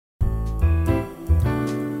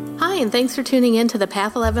and thanks for tuning in to the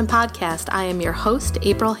Path 11 podcast. I am your host,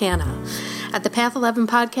 April Hanna. At the Path 11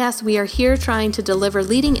 podcast, we are here trying to deliver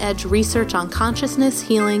leading-edge research on consciousness,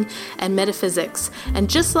 healing, and metaphysics. And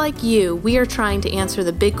just like you, we are trying to answer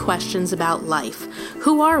the big questions about life.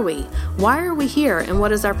 Who are we? Why are we here? And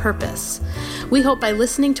what is our purpose? We hope by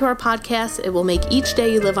listening to our podcast, it will make each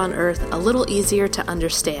day you live on Earth a little easier to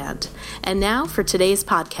understand. And now for today's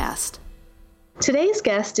podcast. Today's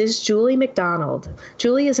guest is Julie McDonald.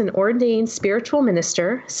 Julie is an ordained spiritual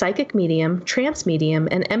minister, psychic medium, trance medium,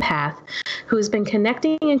 and empath who has been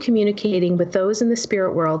connecting and communicating with those in the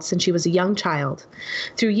spirit world since she was a young child.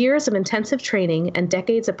 Through years of intensive training and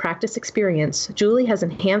decades of practice experience, Julie has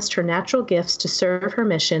enhanced her natural gifts to serve her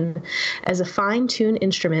mission as a fine-tuned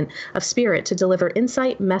instrument of spirit to deliver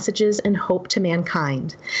insight, messages, and hope to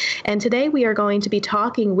mankind. And today we are going to be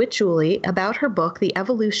talking with Julie about her book, The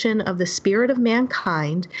Evolution of the Spirit of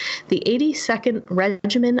Mankind, the 82nd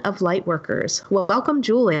Regimen of Lightworkers. Welcome,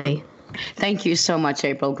 Julie. Thank you so much,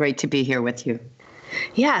 April. Great to be here with you.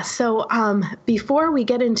 Yeah, so before we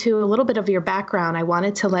get into a little bit of your background, I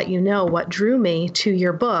wanted to let you know what drew me to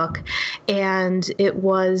your book, and it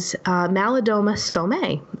was Malidoma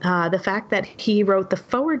Somé. The fact that he wrote the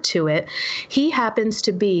foreword to it. He happens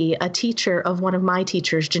to be a teacher of one of my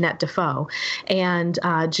teachers, Jeanette Defoe, and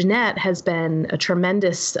Jeanette has been a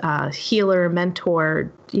tremendous healer,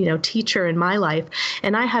 mentor, teacher in my life.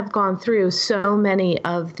 And I have gone through so many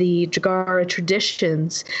of the Jagara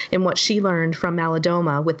traditions in what she learned from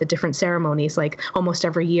Malidoma with the different ceremonies, like almost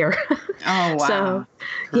every year. Oh, wow.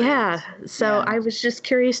 So I was just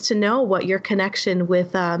curious to know what your connection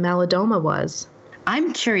with Malidoma was.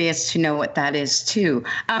 I'm curious to know what that is too.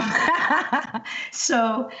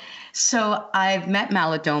 So I've met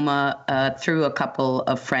Malidoma through a couple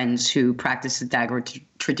of friends who practice the Dagara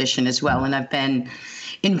tradition as well. And I've been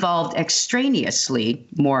involved extraneously,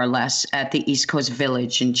 more or less, at the East Coast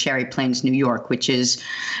Village in Cherry Plains, New York, which is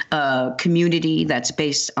a community that's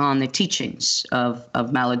based on the teachings of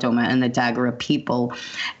Malidoma and the Dagara people.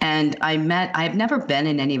 And I've never been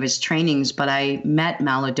in any of his trainings, but I met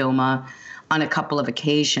Malidoma on a couple of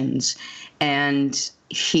occasions. And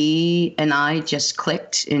he and I just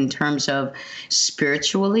clicked in terms of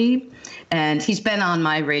spiritually. And he's been on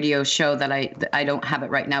my radio show that I don't have it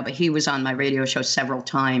right now, but he was on my radio show several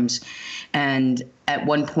times. And at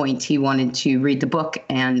one point he wanted to read the book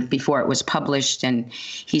and before it was published, and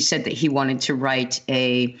he said that he wanted to write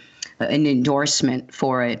an endorsement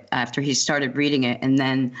for it after he started reading it. And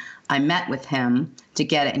then I met with him to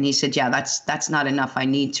get it, and he said, "Yeah, that's not enough. I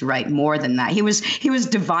need to write more than that." He was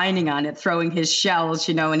divining on it, throwing his shells,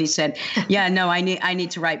 and he said, "Yeah, no, I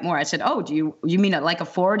need to write more." I said, "Oh, do you mean it like a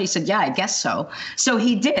forward?" He said, "Yeah, I guess so." So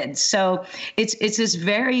he did. So it's this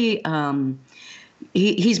very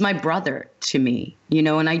he's my brother to me, and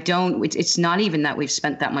it's not even that we've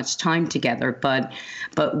spent that much time together, but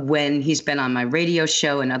when he's been on my radio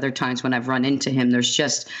show and other times when I've run into him, there's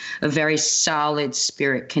just a very solid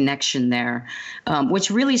spirit connection there,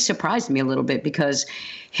 which really surprised me a little bit because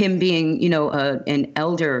him being, an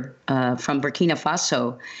elder from Burkina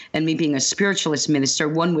Faso and me being a spiritualist minister,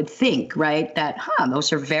 one would think, right, that,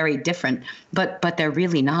 those are very different, but they're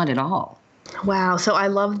really not at all. Wow. So I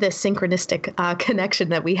love this synchronistic connection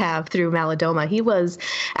that we have through Malidoma. He was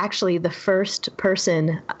actually the first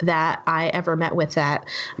person that I ever met with that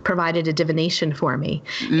provided a divination for me.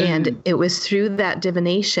 And it was through that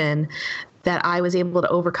divination that I was able to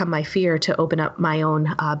overcome my fear to open up my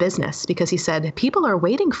own business, because he said, people are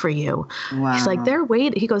waiting for you. Wow. He's like,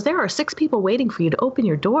 he goes, there are 6 people waiting for you to open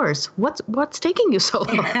your doors. What's taking you so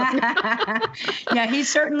long? Yeah, he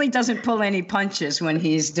certainly doesn't pull any punches when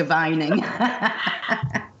he's divining.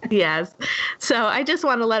 Yes. So I just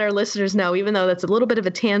want to let our listeners know, even though that's a little bit of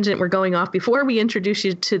a tangent we're going off before we introduce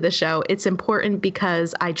you to the show, it's important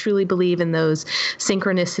because I truly believe in those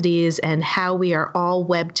synchronicities and how we are all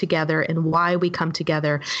webbed together and why we come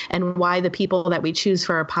together and why the people that we choose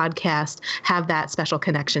for our podcast have that special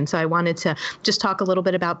connection. So I wanted to just talk a little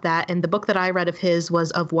bit about that. And the book that I read of his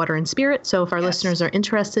was Of Water and Spirit. So if our listeners are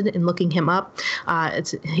interested in looking him up,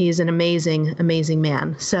 he's an amazing, amazing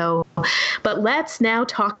man. So, but let's now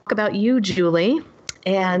talk about you, Julie.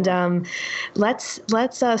 And let's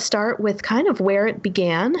start with kind of where it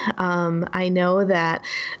began. I know that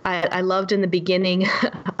I loved in the beginning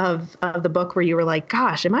of the book where you were like,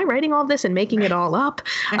 gosh, am I writing all this and making it all up?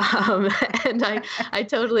 And I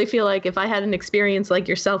totally feel like if I had an experience like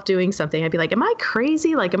yourself doing something, I'd be like, am I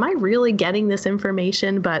crazy? Like, am I really getting this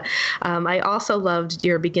information? But I also loved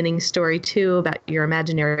your beginning story too about your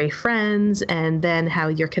imaginary friends, and then how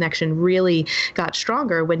your connection really got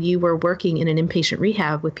stronger when you were working in an inpatient rehab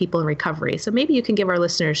rehab with people in recovery. So maybe you can give our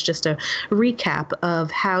listeners just a recap of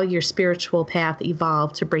how your spiritual path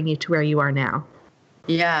evolved to bring you to where you are now.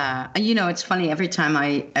 Yeah. It's funny. Every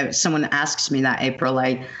time someone asks me that, April,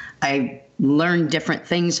 I learn different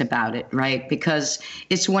things about it, right? Because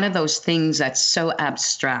it's one of those things that's so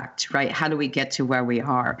abstract, right? How do we get to where we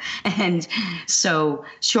are? And so,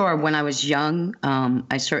 sure, when I was young,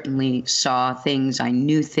 I certainly saw things, I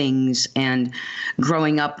knew things, and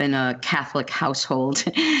growing up in a Catholic household,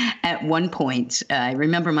 at one point, I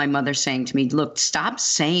remember my mother saying to me, look, stop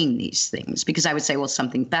saying these things, because I would say, well,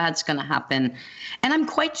 something bad's going to happen. And I'm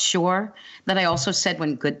quite sure that I also said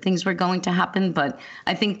when good things were going to happen, but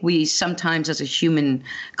I think we sometimes as a human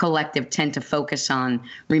collective tend to focus on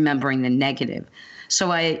remembering the negative. So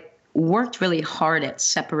I worked really hard at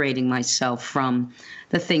separating myself from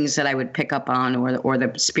the things that I would pick up on or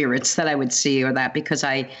the spirits that I would see or that, because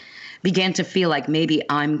I began to feel like maybe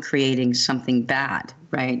I'm creating something bad,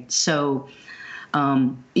 right? So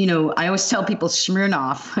I always tell people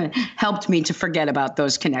Smirnoff helped me to forget about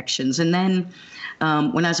those connections. And then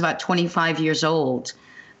when I was about 25 years old,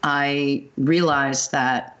 I realized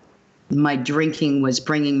that my drinking was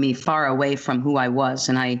bringing me far away from who I was.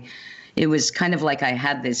 And it was kind of like I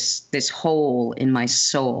had this hole in my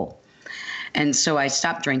soul. And so I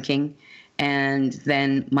stopped drinking. And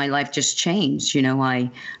then my life just changed.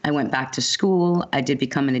 I went back to school. I did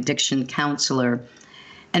become an addiction counselor.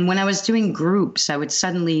 And when I was doing groups, I would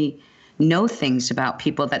suddenly know things about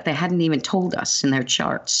people that they hadn't even told us in their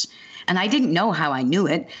charts. And I didn't know how I knew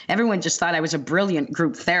it. Everyone just thought I was a brilliant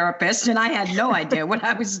group therapist, and I had no idea what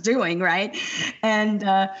I was doing, right? And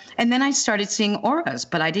then I started seeing auras,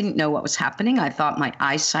 but I didn't know what was happening. I thought my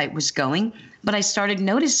eyesight was going, but I started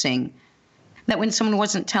noticing that when someone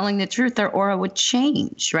wasn't telling the truth, their aura would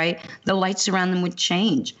change, right? The lights around them would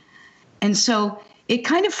change. And so it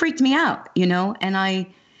kind of freaked me out, and I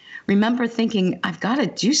remember thinking, I've got to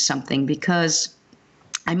do something because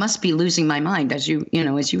I must be losing my mind, as you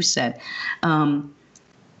said.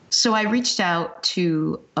 So I reached out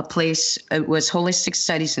to a place, it was Holistic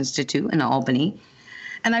Studies Institute in Albany.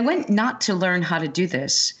 And I went not to learn how to do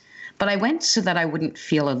this, but I went so that I wouldn't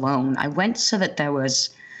feel alone. I went so that there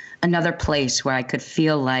was another place where I could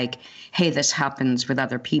feel like, hey, this happens with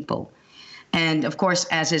other people. And of course,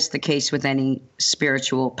 as is the case with any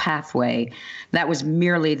spiritual pathway, that was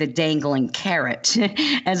merely the dangling carrot,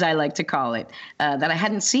 as I like to call it, that I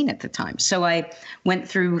hadn't seen at the time. So I went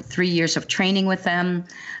through 3 years of training with them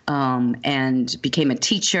and became a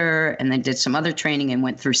teacher, and then did some other training and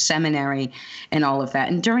went through seminary and all of that.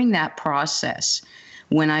 And during that process,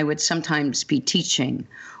 when I would sometimes be teaching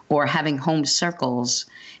or having home circles,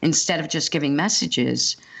 instead of just giving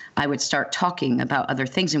messages, I would start talking about other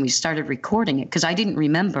things, and we started recording it because I didn't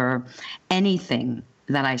remember anything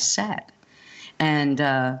that I said. And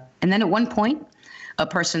then at one point, a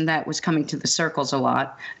person that was coming to the circles a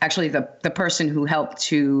lot, actually the person who helped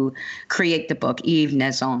to create the book, Yves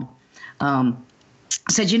Nezon,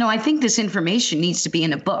 said, I think this information needs to be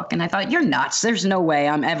in a book. And I thought, you're nuts. There's no way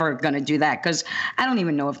I'm ever going to do that because I don't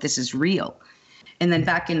even know if this is real. And then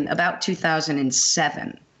back in about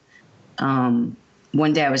 2007,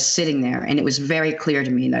 one day I was sitting there, and it was very clear to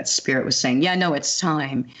me that Spirit was saying, yeah, no, it's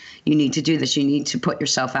time. You need to do this. You need to put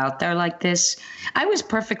yourself out there like this. I was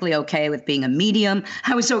perfectly okay with being a medium.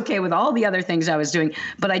 I was okay with all the other things I was doing,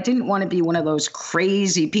 but I didn't want to be one of those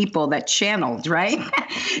crazy people that channeled, right?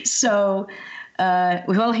 So,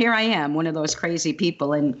 well, here I am, one of those crazy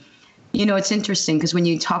people. And, it's interesting because when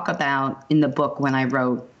you talk about in the book when I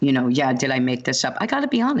wrote, did I make this up? I got to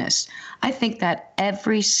be honest. I think that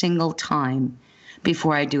every single time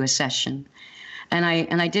before I do a session. And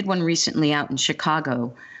I did one recently out in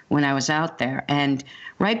Chicago when I was out there. And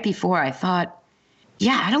right before I thought,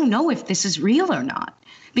 I don't know if this is real or not,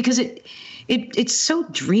 because it's so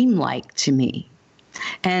dreamlike to me.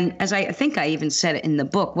 And as I think I even said it in the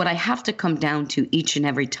book, what I have to come down to each and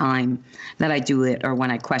every time that I do it or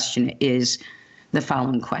when I question it is the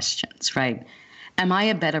following questions, right? Am I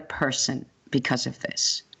a better person because of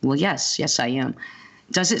this? Well, yes, I am.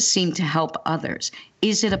 Does it seem to help others?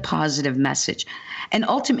 Is it a positive message? And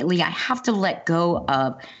ultimately, I have to let go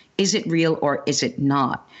of, is it real or is it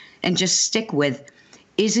not? And just stick with,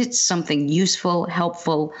 is it something useful,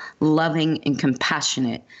 helpful, loving, and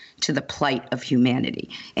compassionate to the plight of humanity?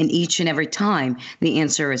 And each and every time, the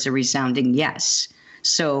answer is a resounding yes.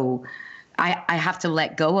 So I have to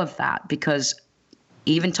let go of that, because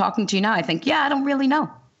even talking to you now, I think, I don't really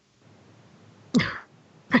know.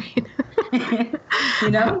 Right.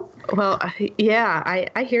 Well,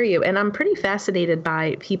 I hear you. And I'm pretty fascinated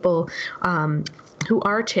by people who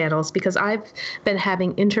are channels, because I've been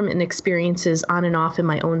having intermittent experiences on and off in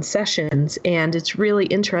my own sessions. And it's really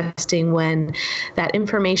interesting when that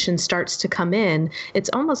information starts to come in. It's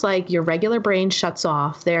almost like your regular brain shuts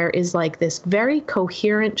off. There is like this very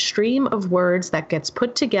coherent stream of words that gets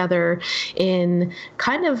put together in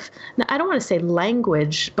kind of, I don't want to say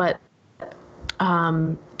language, but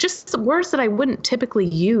just words that I wouldn't typically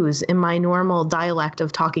use in my normal dialect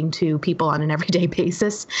of talking to people on an everyday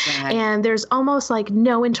basis. Right. And there's almost like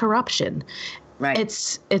no interruption. Right.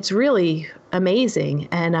 It's really amazing.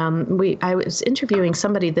 And I was interviewing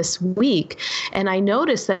somebody this week, and I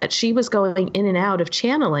noticed that she was going in and out of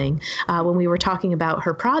channeling when we were talking about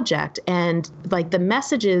her project. And like the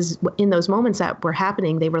messages in those moments that were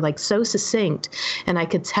happening, they were like so succinct. And I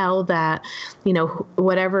could tell that,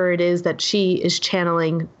 whatever it is that she is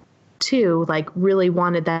channeling to, like, really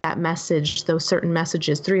wanted that message, those certain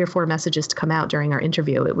messages, 3 or 4 messages to come out during our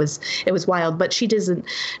interview. It was wild, but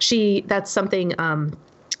that's something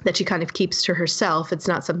that she kind of keeps to herself. It's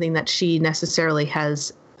not something that she necessarily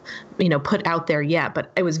has put out there yet,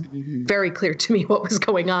 but it was very clear to me what was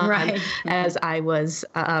going on as I was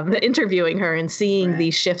interviewing her and seeing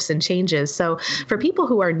these shifts and changes. So for people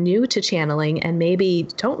who are new to channeling and maybe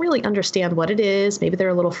don't really understand what it is, maybe they're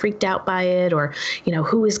a little freaked out by it, or,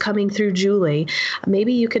 who is coming through Julie,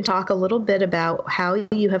 maybe you can talk a little bit about how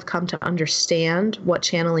you have come to understand what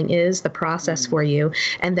channeling is, the process for you,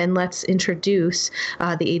 and then let's introduce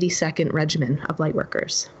the 80-second regimen of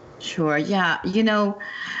Lightworkers. Sure. Yeah.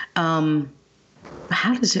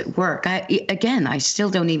 How does it work? I still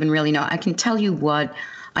don't even really know. I can tell you what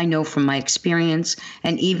I know from my experience,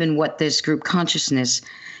 and even what this group consciousness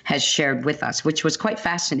has shared with us, which was quite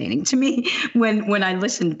fascinating to me when I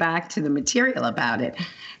listened back to the material about it.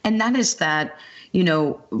 And that is that,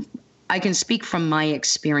 I can speak from my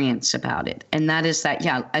experience about it. And that is that,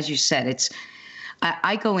 as you said,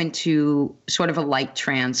 I go into sort of a light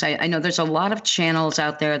trance. I know there's a lot of channels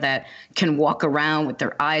out there that can walk around with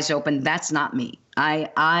their eyes open. That's not me.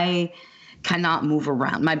 I cannot move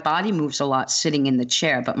around. My body moves a lot sitting in the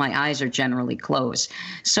chair, but my eyes are generally closed.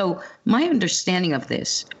 So my understanding of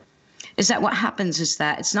this is that what happens is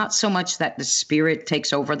that it's not so much that the spirit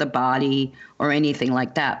takes over the body or anything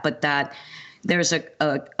like that, but that there's a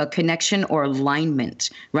connection or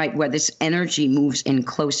alignment, right, where this energy moves in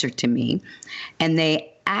closer to me, and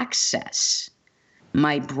they access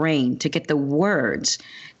my brain to get the words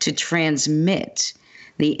to transmit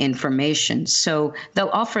the information. So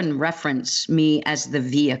they'll often reference me as the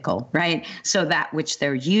vehicle, right? So that which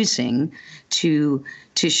they're using to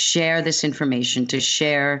share this information, to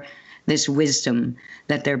share this wisdom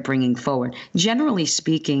that they're bringing forward. Generally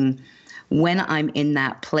speaking, when I'm in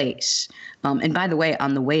that place, and by the way,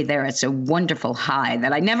 on the way there, it's a wonderful high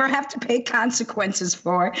that I never have to pay consequences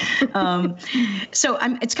for. So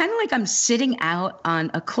it's kind of like I'm sitting out on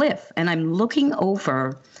a cliff and I'm looking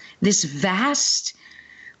over this vast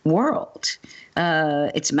world.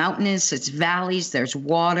 It's mountainous, it's valleys, there's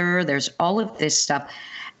water, there's all of this stuff.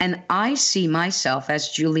 And I see myself as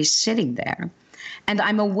Julie sitting there, and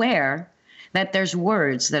I'm aware that there's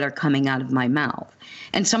words that are coming out of my mouth.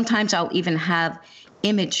 And sometimes I'll even have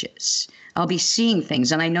images. I'll be seeing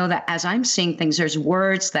things. And I know that as I'm seeing things, there's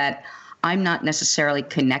words that I'm not necessarily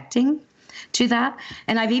connecting to that.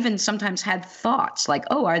 And I've even sometimes had thoughts like,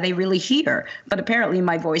 oh, are they really here? But apparently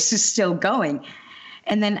my voice is still going.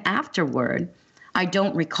 And then afterward, I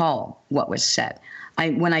don't recall what was said.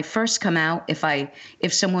 When I first come out,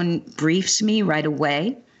 if someone briefs me right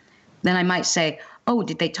away, then I might say, oh,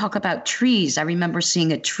 did they talk about trees? I remember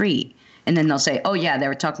seeing a tree. And then they'll say, oh, yeah, they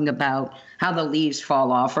were talking about how the leaves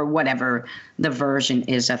fall off, or whatever the version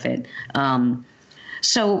is of it.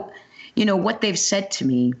 So, what they've said to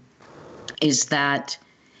me is that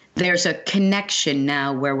there's a connection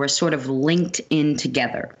now where we're sort of linked in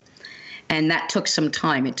together. And that took some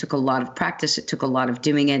time. It took a lot of practice. It took a lot of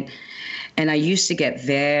doing it. And I used to get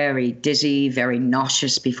very dizzy, very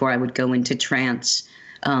nauseous before I would go into trance.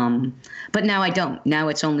 But now I don't. Now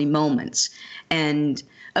it's only moments. And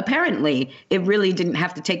apparently it really didn't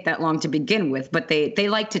have to take that long to begin with, but they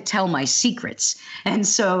like to tell my secrets. And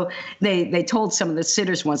so they told some of the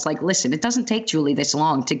sitters once, like, listen, it doesn't take Julie this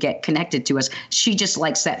long to get connected to us. She just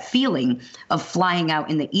likes that feeling of flying out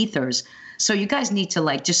in the ethers. So you guys need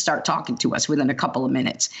to just start talking to us within a couple of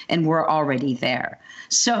minutes, and we're already there.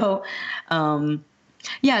 So,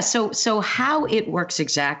 so how it works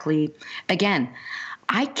exactly, again,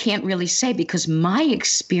 I can't really say, because my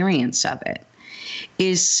experience of it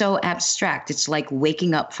is so abstract. It's like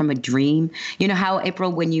waking up from a dream. You know how,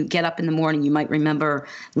 April, when you get up in the morning, you might remember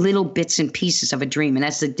little bits and pieces of a dream. And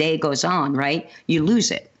as the day goes on, right, you lose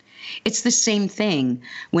it. it's the same thing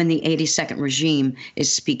when the 80-second regime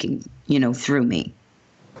is speaking, through me.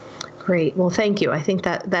 Great. Well, thank you. I think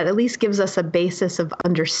that at least gives us a basis of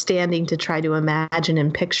understanding to try to imagine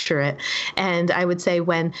and picture it. And I would say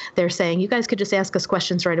when they're saying, you guys could just ask us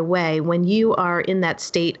questions right away, when you are in that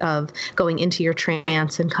state of going into your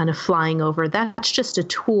trance and kind of flying over, that's just a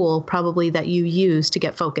tool probably that you use to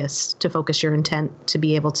get focused, to focus your intent to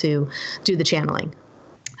be able to do the channeling.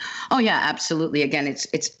 Oh yeah, absolutely. Again,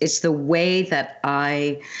 it's the way that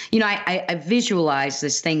I visualize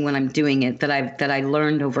this thing when I'm doing it that I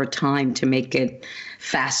learned over time to make it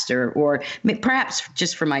faster, or perhaps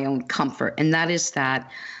just for my own comfort. And that is that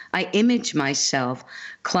I image myself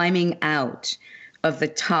climbing out of the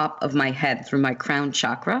top of my head through my crown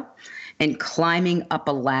chakra and climbing up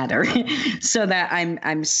a ladder so that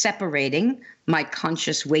I'm separating my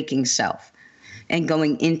conscious waking self and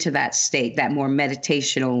going into that state, that more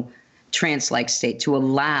meditational, trance-like state, to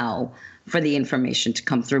allow for the information to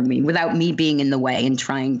come through me without me being in the way and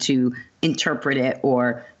trying to interpret it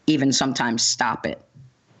or even sometimes stop it.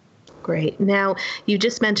 Great. Now, you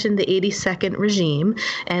just mentioned the 80-second regime,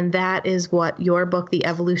 and that is what your book, The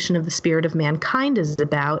Evolution of the Spirit of Mankind, is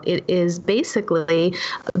about. It is basically,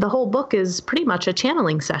 the whole book is pretty much a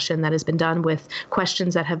channeling session that has been done with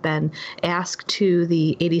questions that have been asked to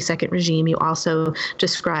the 80-second regime. You also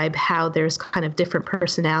describe how there's kind of different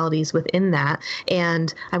personalities within that.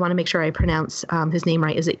 And I want to make sure I pronounce his name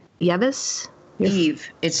right. Is it Yves?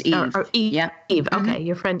 Eve. It's Eve. Eve. Yeah. Eve. Okay. Mm-hmm.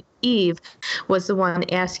 Your friend Eve was the one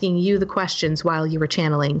asking you the questions while you were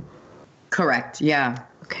channeling. Correct. Yeah.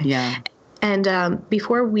 Okay. Yeah. And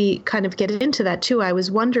before we kind of get into that too, I was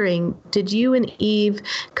wondering, did you and Eve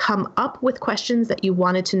come up with questions that you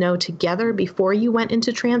wanted to know together before you went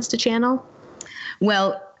into trance to channel?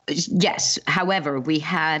 Well, yes. However, we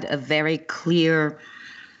had a very clear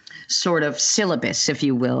sort of syllabus, if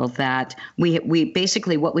you will, that we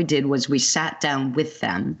basically, what we did was we sat down with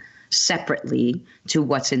them separately to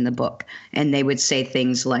what's in the book. And they would say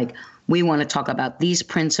things like, we want to talk about these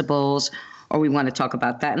principles, or we want to talk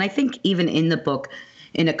about that. And I think even in the book,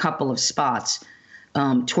 in a couple of spots,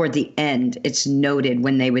 toward the end, it's noted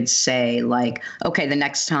when they would say like, okay, the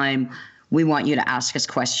next time we want you to ask us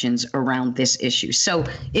questions around this issue. So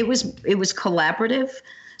it was collaborative.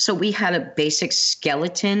 So we had a basic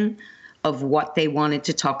skeleton of what they wanted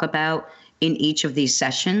to talk about in each of these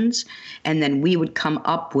sessions. And then we would come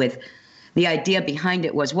up with, the idea behind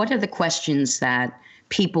it was, what are the questions that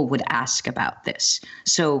people would ask about this?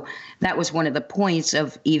 So that was one of the points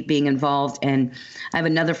of Eve being involved. And I have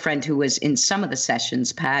another friend who was in some of the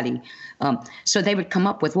sessions, Patty. So they would come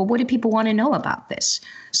up with, well, what do people want to know about this?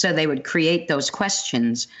 So they would create those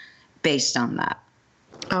questions based on that.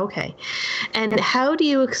 Okay. And how do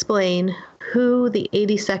you explain who the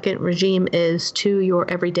 80-second regime is to your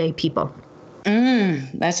everyday people?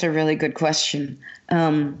 That's a really good question.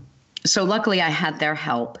 So luckily I had their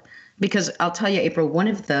help, because I'll tell you, April, one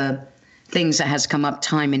of the things that has come up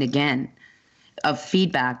time and again of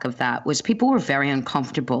feedback of that was people were very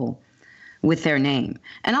uncomfortable with their name.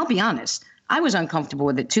 And I'll be honest, I was uncomfortable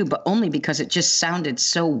with it too, but only because it just sounded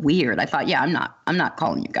so weird. I thought, yeah, I'm not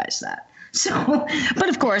calling you guys that. So, but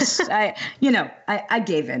of course, I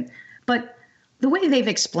gave in. But the way they've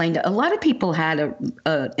explained it, a lot of people had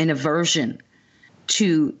an aversion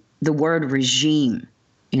to the word regime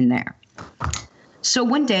in there. So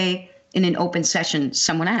one day in an open session,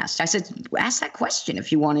 someone asked, I said, ask that question if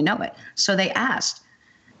you want to know it. So they asked.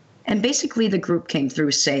 And basically the group came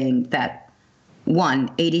through saying that,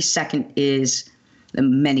 80-second is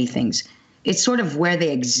many things. It's sort of where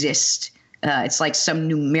they exist. It's like some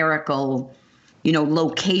numerical,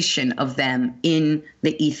 location of them in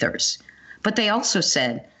the ethers. But they also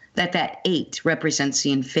said that 8 represents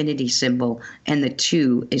the infinity symbol and the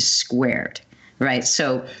 2 is squared, right?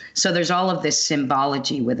 So there's all of this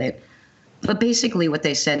symbology with it. But basically what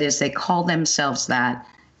they said is they call themselves that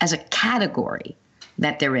as a category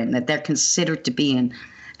that they're in, that they're considered to be in,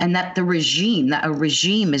 and that a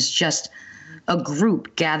regime is just a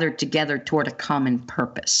group gathered together toward a common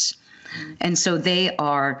purpose. And so they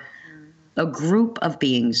are a group of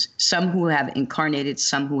beings, some who have incarnated,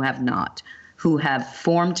 some who have not, who have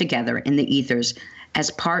formed together in the ethers as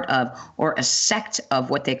part of, or a sect of,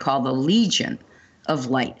 what they call the Legion of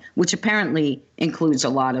Light, which apparently includes a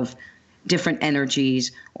lot of different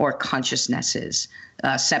energies or consciousnesses,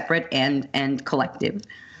 separate and collective,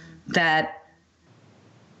 that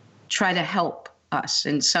try to help us.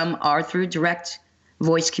 And some are through direct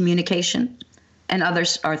voice communication, and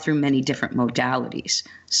others are through many different modalities.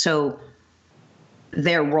 So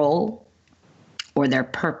their role or their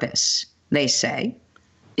purpose, they say,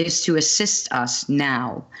 is to assist us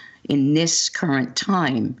now in this current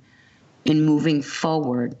time in moving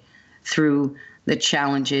forward through the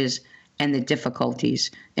challenges and the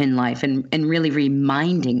difficulties in life, and really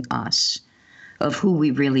reminding us of who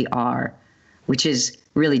we really are, which is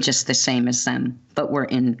really just the same as them, but we're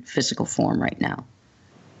in physical form right now.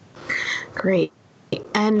 Great.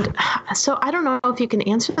 And so I don't know if you can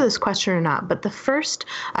answer this question or not, but the first,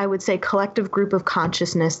 I would say, collective group of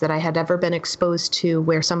consciousness that I had ever been exposed to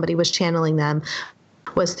where somebody was channeling them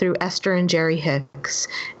was through Esther and Jerry Hicks.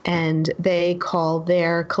 And they call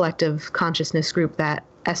their collective consciousness group that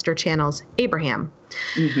Esther channels Abraham.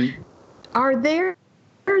 Mm-hmm. Are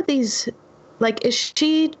these, like, is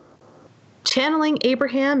she channeling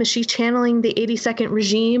Abraham? Is she channeling the 82nd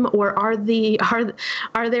regime? Or are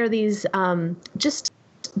there these just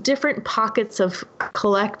different pockets of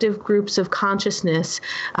collective groups of consciousness,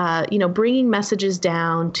 bringing messages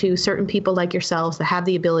down to certain people like yourselves that have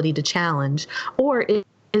the ability to challenge? Or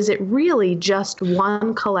is it really just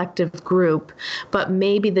one collective group, but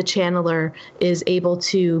maybe the channeler is able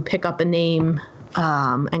to pick up a name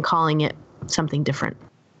and calling it something different?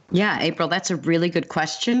 Yeah, April, that's a really good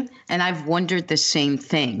question. And I've wondered the same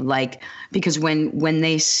thing, because when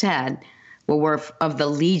they said, well, we're of the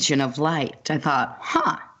Legion of Light, I thought,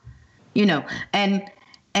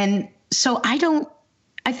 and so I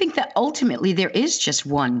think that ultimately there is just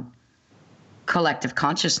one collective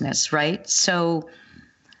consciousness, right? So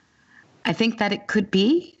I think that it could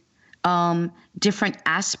be different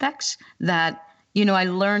aspects that, I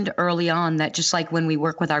learned early on that just like when we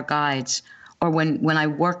work with our guides, or when I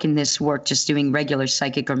work in this work, just doing regular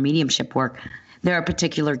psychic or mediumship work, there are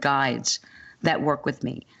particular guides that work with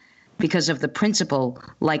me because of the principle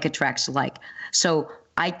like attracts like. So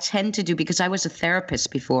I tend to because I was a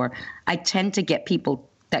therapist before, I tend to get people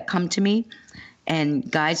that come to me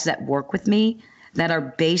and guides that work with me that are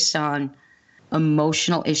based on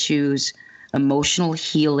emotional issues, emotional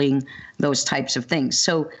healing, those types of things.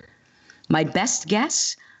 So my best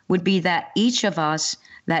guess would be that each of us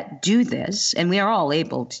that do this, and we are all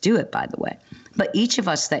able to do it, by the way, but each of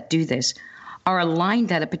us that do this are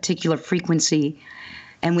aligned at a particular frequency,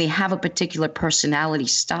 and we have a particular personality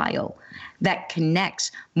style that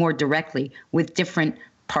connects more directly with different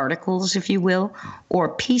particles, if you will, or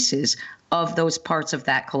pieces of those parts of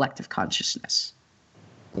that collective consciousness.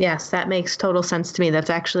 Yes, that makes total sense to me. That's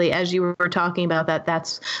actually, as you were talking about that,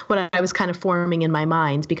 that's what I was kind of forming in my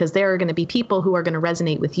mind, because there are going to be people who are going to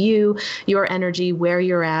resonate with you, your energy, where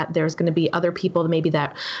you're at. There's going to be other people maybe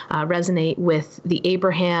that resonate with the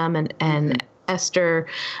Abraham and Esther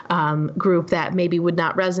group that maybe would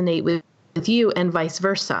not resonate with you, and vice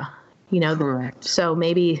versa. Correct. So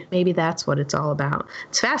maybe that's what it's all about.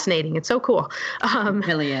 It's fascinating. It's so cool. It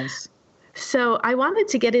really is. So I wanted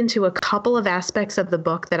to get into a couple of aspects of the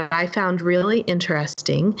book that I found really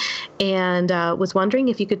interesting, and was wondering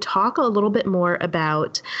if you could talk a little bit more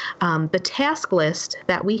about the task list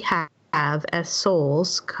that we have as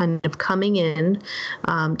souls kind of coming in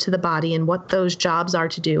to the body, and what those jobs are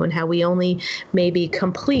to do, and how we only maybe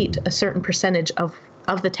complete a certain percentage of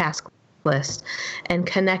the task list, and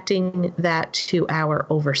connecting that to our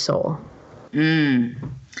oversoul.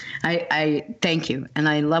 I thank you. And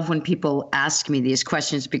I love when people ask me these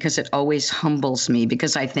questions, because it always humbles me,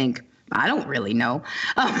 because I think, I don't really know.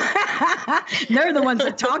 They're the ones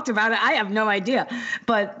that talked about it. I have no idea.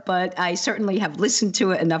 But I certainly have listened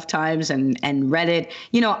to it enough times and read it.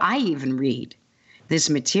 I even read this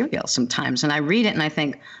material sometimes, and I read it and I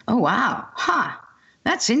think, oh, wow,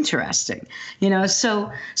 that's interesting.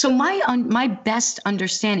 So my best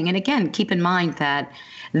understanding, and again, keep in mind that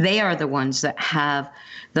they are the ones that have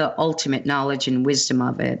the ultimate knowledge and wisdom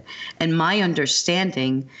of it. And my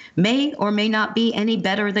understanding may or may not be any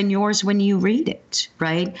better than yours when you read it,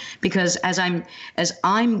 right? Because as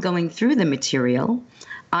I'm going through the material,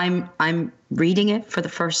 I'm reading it for the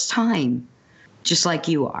first time, just like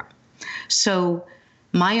you are. So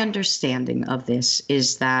my understanding of this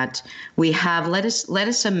is that we have, let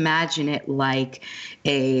us imagine it like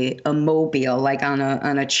a mobile, like on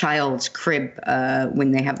a child's crib,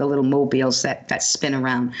 when they have the little mobiles that spin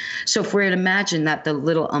around. So if we're to imagine that the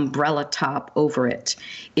little umbrella top over it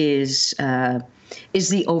is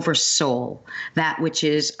the oversoul, that which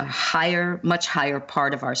is a higher, much higher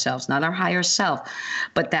part of ourselves, not our higher self,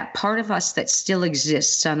 but that part of us that still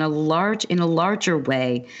exists in a larger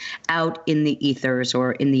way out in the ethers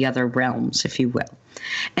or in the other realms, if you will.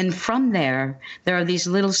 And from there are these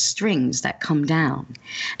little strings that come down.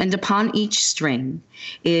 And upon each string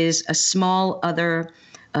is a small other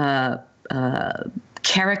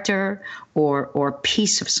character or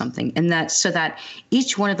piece of something. And so that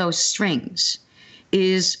each one of those strings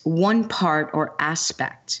is one part or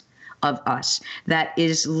aspect of us that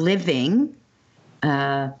is living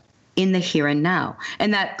in the here and now.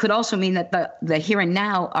 And that could also mean that the here and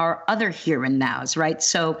now are other here and nows, right?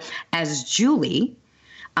 So as Julie,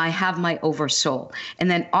 I have my oversoul. And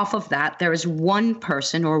then off of that, there is one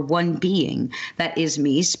person or one being that is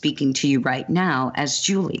me speaking to you right now as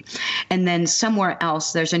Julie. And then somewhere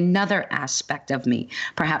else, there's another aspect of me,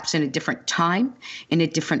 perhaps in a different time, in a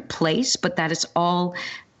different place, but that is all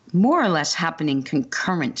more or less happening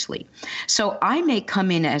concurrently. So I may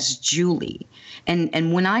come in as Julie,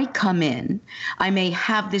 and when I come in, I may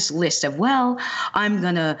have this list of, well, I'm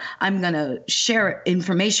gonna share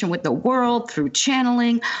information with the world through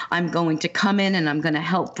channeling. I'm going to come in and I'm gonna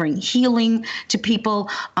help bring healing to people.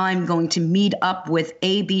 I'm going to meet up with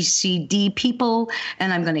A, B, C, D people,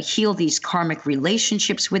 and I'm gonna heal these karmic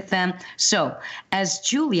relationships with them. So as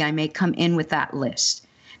Julie, I may come in with that list.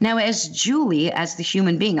 Now, as Julie, as the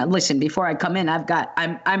human being, listen, before I come in,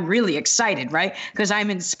 I'm really excited, right? Because I'm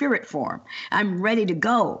in spirit form. I'm ready to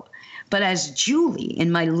go. But as Julie,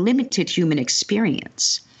 in my limited human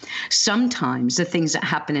experience, sometimes the things that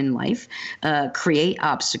happen in life create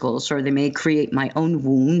obstacles, or they may create my own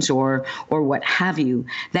wounds or what have you,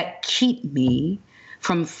 that keep me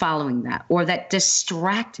from following that, or that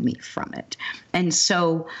distract me from it. And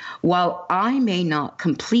so while I may not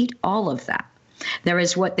complete all of that, there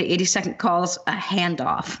is what the 82nd calls a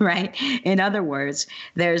handoff, right? In other words,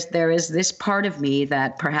 there is this part of me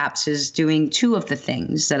that perhaps is doing two of the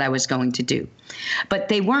things that I was going to do. But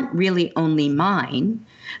they weren't really only mine.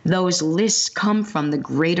 Those lists come from the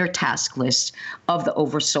greater task list of the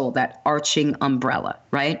Oversoul, that arching umbrella,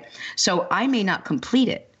 right? So I may not complete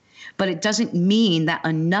it, but it doesn't mean that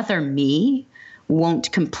another me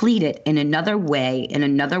won't complete it in another way, in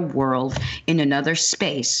another world, in another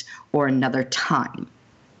space, or another time.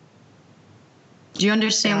 Do you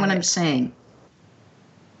understand what I'm saying?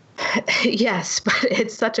 Yes, but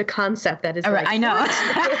it's such a concept that is all right, I know.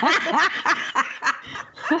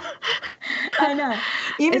 I know.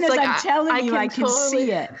 Even it's as like, I'm telling you, I can totally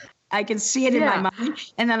see it. I can see it in my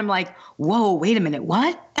mind. And then I'm like, whoa, wait a minute,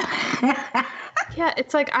 what? Yeah,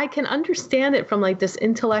 it's like I can understand it from like this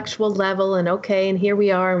intellectual level, and okay, and here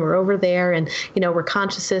we are, and we're over there, and we're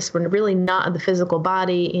consciousness. We're really not in the physical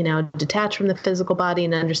body, detached from the physical body,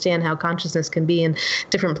 and understand how consciousness can be in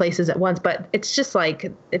different places at once. But it's just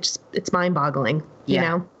like it's mind-boggling, you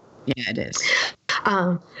know. Yeah, it is.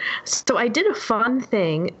 So I did a fun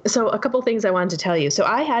thing. So a couple things I wanted to tell you. So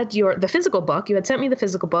I had the physical book. You had sent me the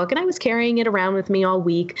physical book, and I was carrying it around with me all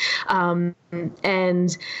week.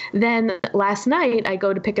 And then last night I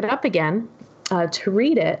go to pick it up again to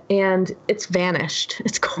read it, and it's vanished.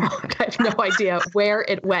 It's gone. I have no idea where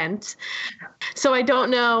it went. So I don't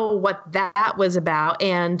know what that was about.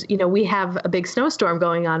 And, we have a big snowstorm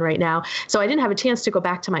going on right now. So I didn't have a chance to go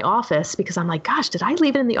back to my office because I'm like, gosh, did I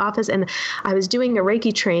leave it in the office? And I was doing a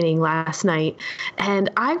Reiki training last night. And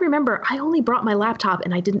I remember I only brought my laptop,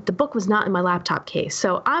 and the book was not in my laptop case.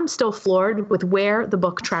 So I'm still floored with where the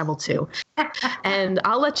book traveled to. And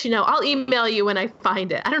I'll let you know. I'll email you when I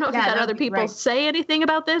find it. I don't know if you've had other people say anything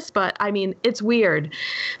about this, but I mean, it's weird.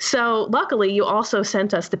 So luckily you also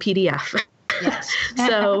sent us the PDF. Yes.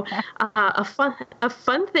 So a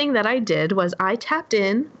fun thing that I did was I tapped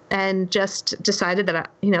in and just decided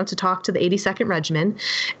that, to talk to the 82nd Regimen.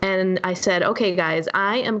 And I said, okay, guys,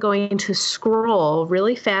 I am going to scroll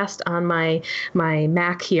really fast on my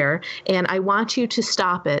Mac here. And I want you to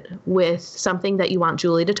stop it with something that you want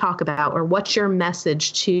Julie to talk about, or what's your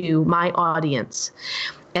message to my audience.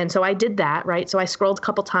 And so I did that, right? So I scrolled a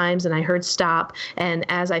couple times and I heard stop. And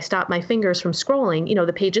as I stopped my fingers from scrolling,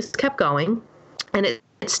 the pages kept going, and it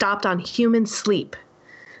stopped on human sleep,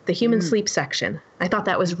 the human sleep section. I thought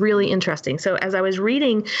that was really interesting. So as I was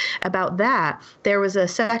reading about that, there was a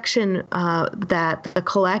section that the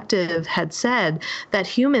collective had said that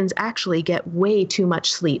humans actually get way too much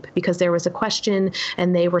sleep, because there was a question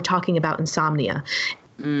and they were talking about insomnia.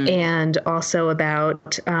 And also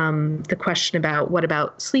about the question about what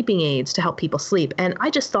about sleeping aids to help people sleep. And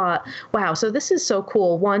I just thought, wow, so this is so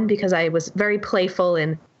cool. One, because I was very playful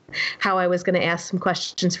in how I was going to ask some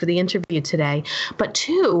questions for the interview today. But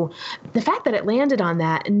two, the fact that it landed on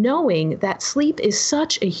that, knowing that sleep is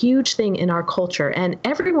such a huge thing in our culture, and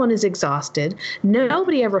everyone is exhausted.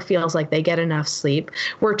 Nobody ever feels like they get enough sleep.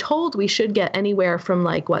 We're told we should get anywhere from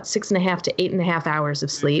 6.5 to 8.5 hours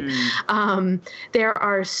of sleep. There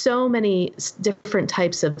are so many different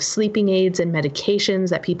types of sleeping aids and medications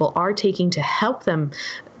that people are taking to help them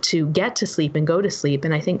to get to sleep and go to sleep.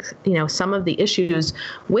 And I think, some of the issues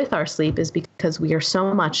with our sleep is because we are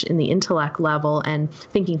so much in the intellect level and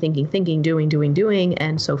thinking, doing,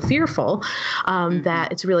 and so fearful that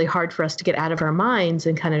it's really hard for us to get out of our minds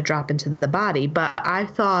and kind of drop into the body. But I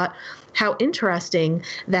thought how interesting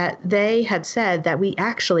that they had said that we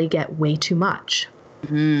actually get way too much.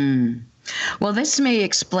 Well, this may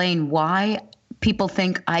explain why people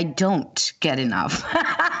think I don't get enough.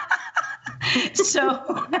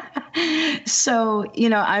 So,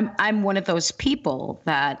 I'm one of those people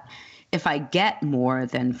that if I get more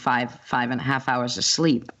than 5.5 hours of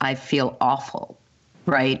sleep, I feel awful,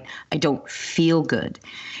 right? I don't feel good.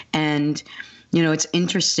 And it's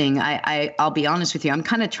interesting. I'll be honest with you. I'm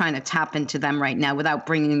kind of trying to tap into them right now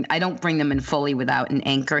I don't bring them in fully without an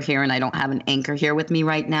anchor here, and I don't have an anchor here with me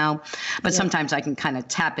right now. But sometimes I can kind of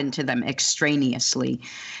tap into them extraneously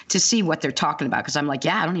to see what they're talking about, because I'm like,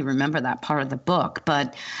 I don't even remember that part of the book.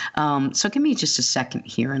 But so give me just a second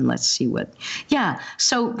here and let's see what. Yeah.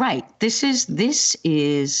 So, right. This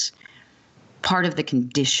is part of the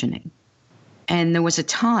conditioning. And there was a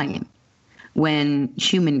time when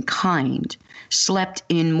humankind slept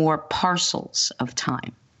in more parcels of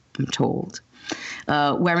time, I'm told,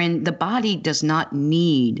 wherein the body does not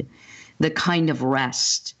need the kind of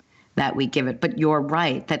rest that we give it. But you're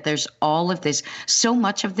right that there's all of this. So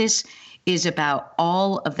much of this is about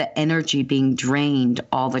all of the energy being drained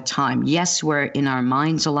all the time. Yes, we're in our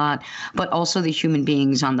minds a lot, but also the human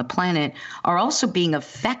beings on the planet are also being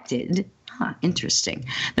affected. Interesting.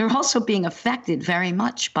 They're also being affected very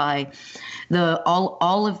much by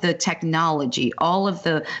all of the technology, all of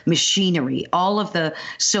the machinery, all of the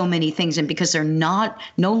so many things. And because they're no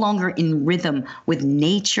longer in rhythm with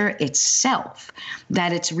nature itself,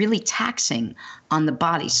 that it's really taxing on the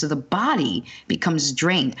body. So the body becomes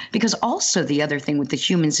drained, because also the other thing with the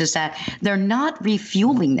humans is that they're not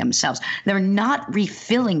refueling themselves. They're not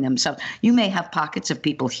refilling themselves. You may have pockets of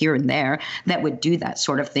people here and there that would do that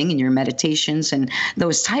sort of thing in your meditations and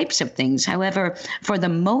those types of things. However, for the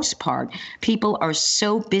most part, people are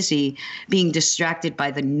so busy being distracted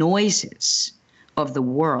by the noises of the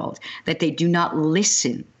world that they do not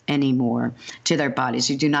listen anymore to their bodies.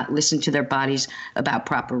 They do not listen to their bodies about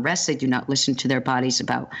proper rest. They do not listen to their bodies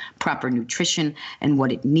about proper nutrition and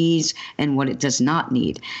what it needs and what it does not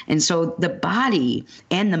need. And so the body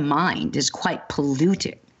and the mind is quite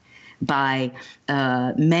polluted by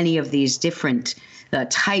many of these different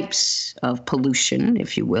types of pollution,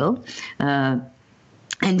 if you will.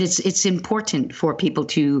 And it's important for people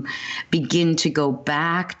to begin to go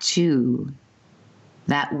back to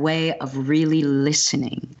that way of really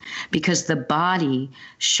listening, because the body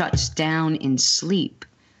shuts down in sleep,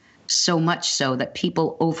 so much so that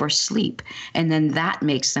people oversleep, and then that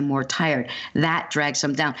makes them more tired. That drags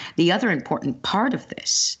them down. The other important part of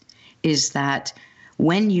this is that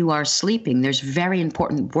when you are sleeping, there's very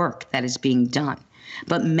important work that is being done.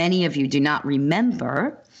 But many of you do not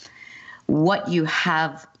remember what you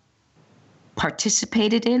have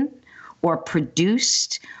participated in or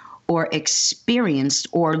produced or experienced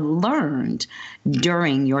or learned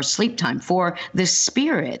during your sleep time. For the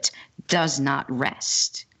spirit does not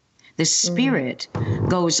rest. The spirit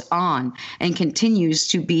goes on and continues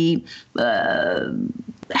to be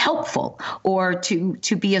helpful or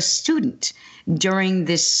to be a student during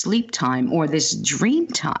this sleep time or this dream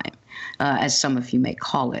time, as some of you may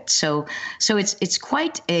call it. So it's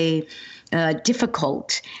quite a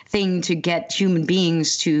difficult thing to get human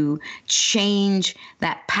beings to change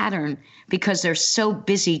that pattern, because they're so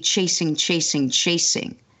busy chasing.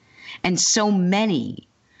 And so many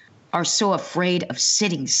are so afraid of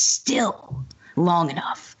sitting still long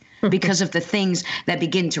enough because of the things that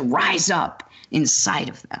begin to rise up inside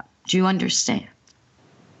of them. Do you understand?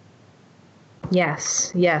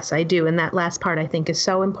 Yes, I do. And that last part I think is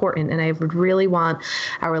so important. And I would really want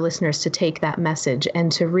our listeners to take that message and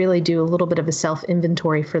to really do a little bit of a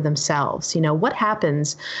self-inventory for themselves. What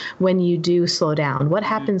happens when you do slow down? What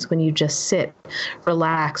happens when you just sit,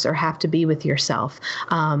 relax, or have to be with yourself?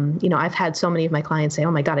 I've had so many of my clients say,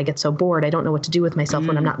 oh my God, I get so bored. I don't know what to do with myself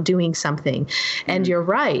when I'm not doing something. And you're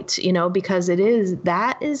right, because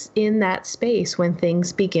that is in that space when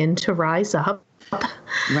things begin to rise up.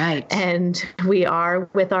 Right. And we are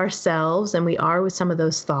with ourselves and we are with some of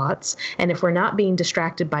those thoughts. And if we're not being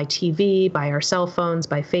distracted by TV, by our cell phones,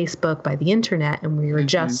 by Facebook, by the internet, and we are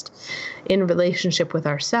just in relationship with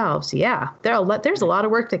ourselves, there's a lot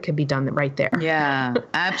of work that could be done right there. Yeah,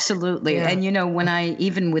 absolutely. Yeah. And, when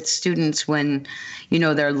even with students, when,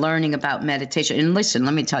 they're learning about meditation, and listen,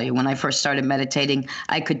 let me tell you, when I first started meditating,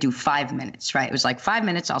 I could do 5 minutes, right? It was like 5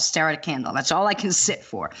 minutes, I'll stare at a candle. That's all I can sit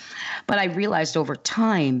for. But I realized over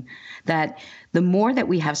time that the more that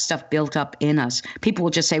we have stuff built up in us, people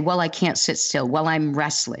will just say, well, I can't sit still. Well, I'm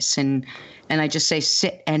restless. And I just say,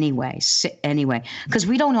 sit anyway, because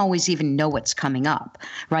we don't always even know what's coming up,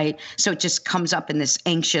 right? So it just comes up in this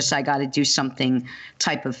anxious, I got to do something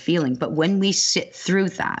type of feeling. But when we sit through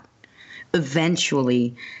that,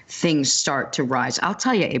 eventually things start to rise. I'll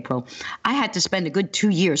tell you, April, I had to spend a good 2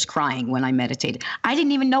 years crying when I meditated. I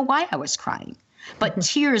didn't even know why I was crying, but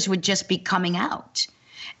tears would just be coming out.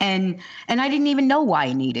 And I didn't even know why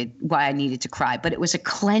I needed to cry, but it was a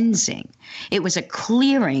cleansing. It was a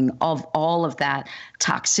clearing of all of that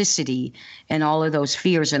toxicity and all of those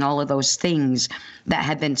fears and all of those things that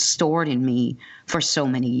had been stored in me for so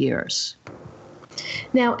many years.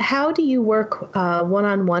 Now, how do you work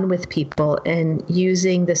one-on-one with people and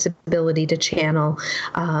using this ability to channel?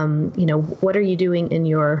 What are you doing in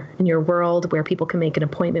your world where people can make an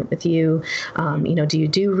appointment with you? Do you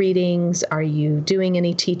do readings? Are you doing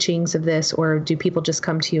any teachings of this, or do people just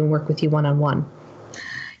come to you and work with you one-on-one?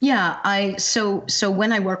 Yeah, so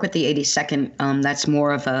when I work with the 82nd, that's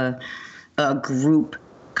more of a group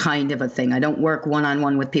kind of a thing. I don't work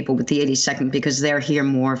one-on-one with people with the 82nd because they're here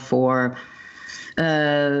more for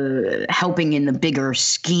helping in the bigger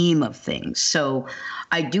scheme of things. So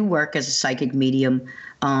I do work as a psychic medium,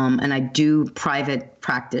 and I do private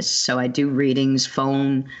practice. So I do readings,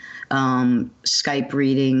 phone, Skype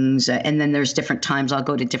readings, and then there's different times I'll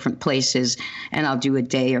go to different places and I'll do a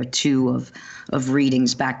day or two of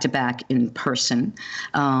readings back to back in person.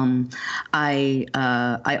 I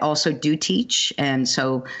also do teach, and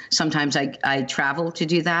so sometimes I travel to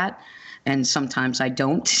do that. And sometimes I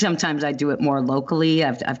don't. Sometimes I do it more locally.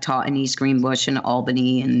 I've taught in East Greenbush and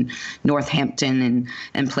Albany and Northampton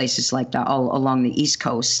and places like that all along the East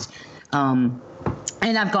Coast. And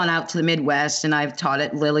I've gone out to the Midwest, and I've taught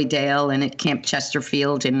at Lilydale and at Camp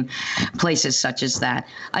Chesterfield and places such as that.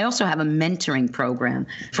 I also have a mentoring program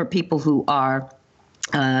for people who are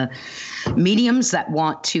mediums that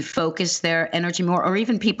want to focus their energy more, or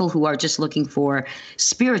even people who are just looking for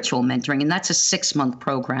spiritual mentoring. And that's a 6-month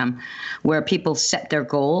program where people set their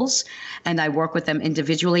goals, and I work with them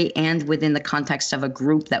individually and within the context of a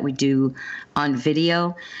group that we do on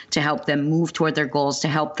video to help them move toward their goals, to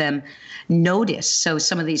help them notice. So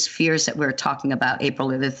some of these fears that we're talking about,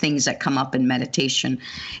 April, are the things that come up in meditation.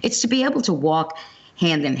 It's to be able to walk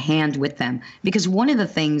hand in hand with them. Because one of the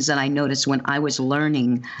things that I noticed when I was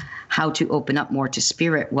learning how to open up more to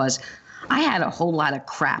spirit was I had a whole lot of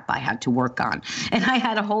crap I had to work on. And I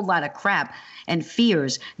had a whole lot of crap and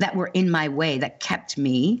fears that were in my way that kept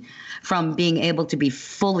me from being able to be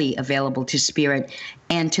fully available to spirit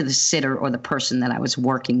and to the sitter or the person that I was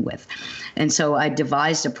working with. And so I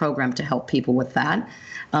devised a program to help people with that.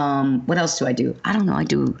 What else do I do? I don't know. I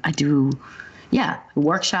do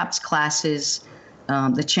workshops, classes,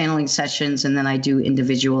 the channeling sessions, and then I do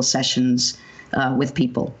individual sessions with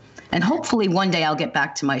people. And hopefully one day I'll get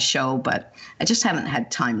back to my show, but I just haven't had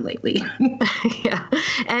time lately. Yeah.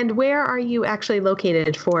 And where are you actually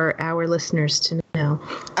located for our listeners to know?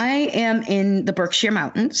 I am in the Berkshire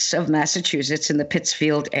Mountains of Massachusetts in the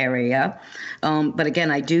Pittsfield area. But again,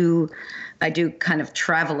 I do kind of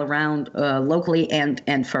travel around locally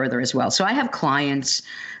and further as well. So I have clients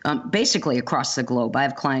basically across the globe. I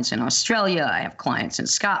have clients in Australia. I have clients in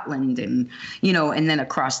Scotland and then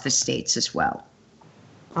across the States as well.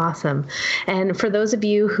 Awesome. And for those of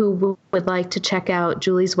you who would like to check out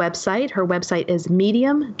Julie's website, her website is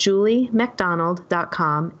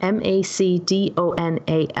mediumjuliemcdonald.com,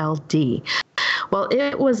 MacDonald. Well,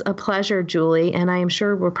 it was a pleasure, Julie, and I am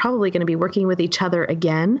sure we're probably going to be working with each other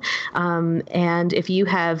again. And if you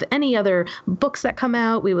have any other books that come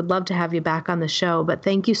out, we would love to have you back on the show. But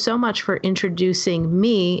thank you so much for introducing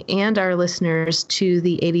me and our listeners to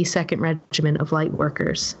the 82nd Regiment of Light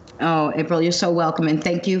Workers. Oh, April, you're so welcome. And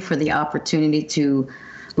thank you for the opportunity to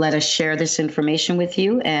let us share this information with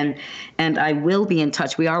you. And I will be in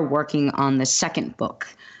touch. We are working on the second book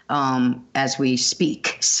as we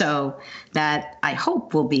speak. So that I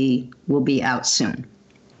hope will be out soon.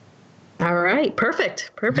 All right.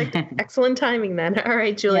 Perfect. Excellent timing then. All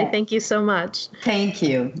right, Julie, yeah. Thank you so much. Thank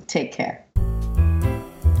you. Take care.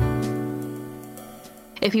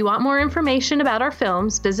 If you want more information about our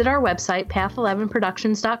films, visit our website,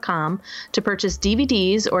 path11productions.com, to purchase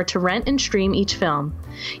DVDs or to rent and stream each film.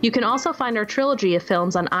 You can also find our trilogy of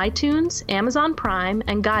films on iTunes, Amazon Prime,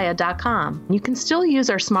 and Gaia.com. You can still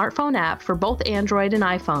use our smartphone app for both Android and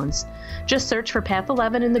iPhones. Just search for Path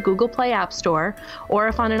 11 in the Google Play App Store, or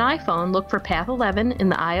if on an iPhone, look for Path 11 in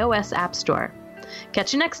the iOS App Store.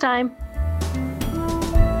 Catch you next time.